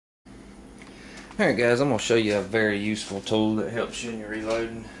Alright guys, I'm going to show you a very useful tool that helps you in your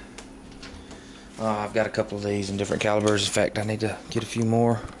reloading. I've got a couple of these in different calibers. In fact, I need to get a few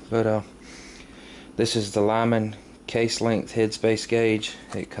more. But this is the Lyman case length Headspace Gage.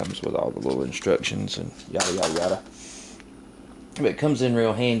 It comes with all the little instructions and yada yada yada. But it comes in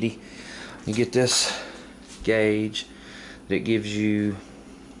real handy. You get this gauge that gives you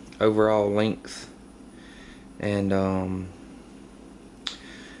overall length and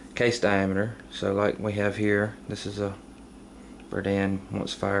case diameter. So like we have here, this is a Verdun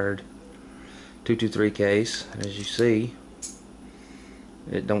once fired 223 case. As you see,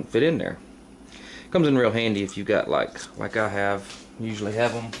 it don't fit in there. Comes in real handy if you got like I have. Usually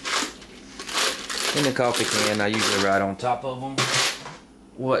have them in the coffee can. I usually write on top of them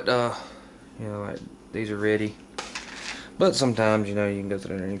what you know, like these are ready. But sometimes, you know, you can go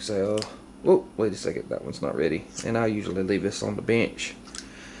through there and you can say, oh, whoa, wait a second, that one's not ready. And I usually leave this on the bench,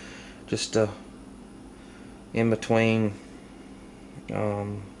 just in between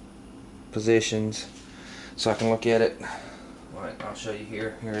positions, so I can look at it. Right, I'll show you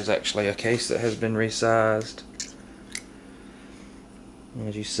here. Here is actually a case that has been resized.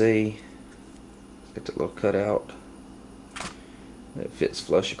 As you see, get that little cutout. It fits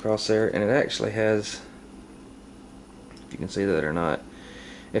flush across there, and it actually has, if you can see that or not,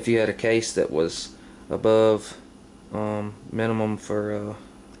 if you had a case that was above minimum for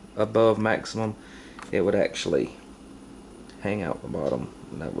above maximum, it would actually hang out the bottom,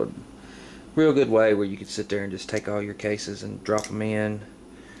 and that would real good way where you could sit there and just take all your cases and drop them in,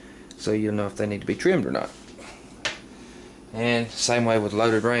 so you'll know if they need to be trimmed or not. And same way with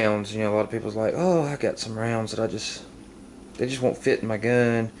loaded rounds. You know, a lot of people's like, oh, I got some rounds that they just won't fit in my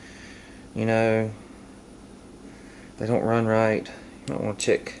gun, you know, they don't run right. You might want to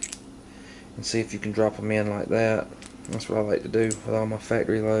check and see if you can drop them in like that. That's what I like to do with all my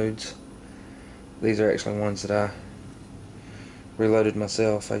factory loads. These are actually ones that I reloaded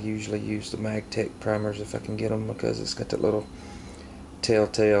myself. I usually use the MagTech primers if I can get them, because it's got that little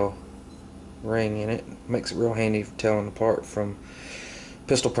telltale ring in it. Makes it real handy for telling apart from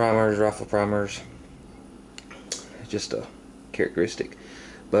pistol primers, rifle primers. It's just a characteristic.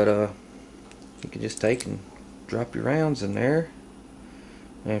 But you can just take and drop your rounds in there,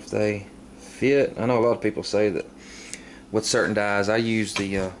 and if they fit, I know a lot of people say that with certain dies, I use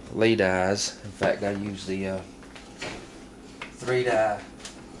the Lee dies. In fact, I use the 3-die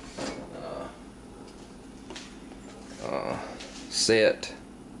set.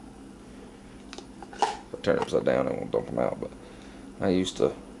 If I turn it upside down, I won't dump them out, but I used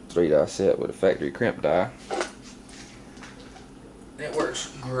the 3-die set with a factory crimp die. It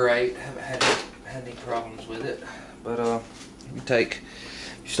works great. Haven't had any problems with it. But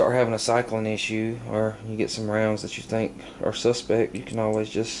you start having a cycling issue, or you get some rounds that you think are suspect, you can always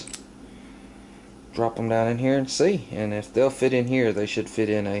just drop them down in here and see. And if they'll fit in here, they should fit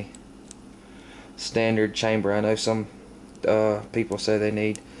in a standard chamber. I know some people say they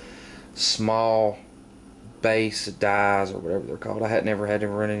need small base dies or whatever they're called. I had never had to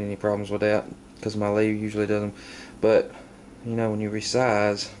run into any problems with that, because my Lee usually does them. But you know, when you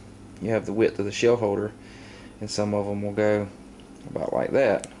resize, you have the width of the shell holder, and some of them will go about like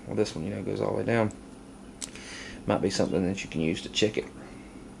that. Well, this one, you know, goes all the way down. Might be something that you can use to check it,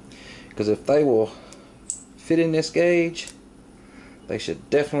 because if they will fit in this gauge, they should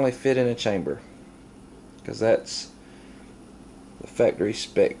definitely fit in a chamber, because that's the factory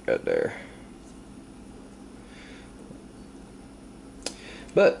spec right there.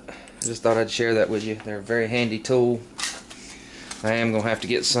 But I just thought I'd share that with you. They're a very handy tool. I am going to have to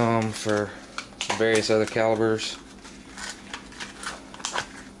get some for various other calibers.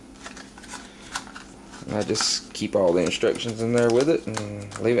 I just keep all the instructions in there with it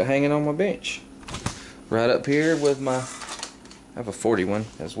and leave it hanging on my bench. Right up here with my, I have a 40 one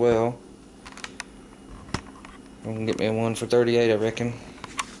as well. I can get me one for 38, I reckon.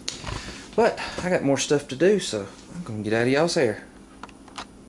 But I got more stuff to do, so I'm going to get out of y'all's hair.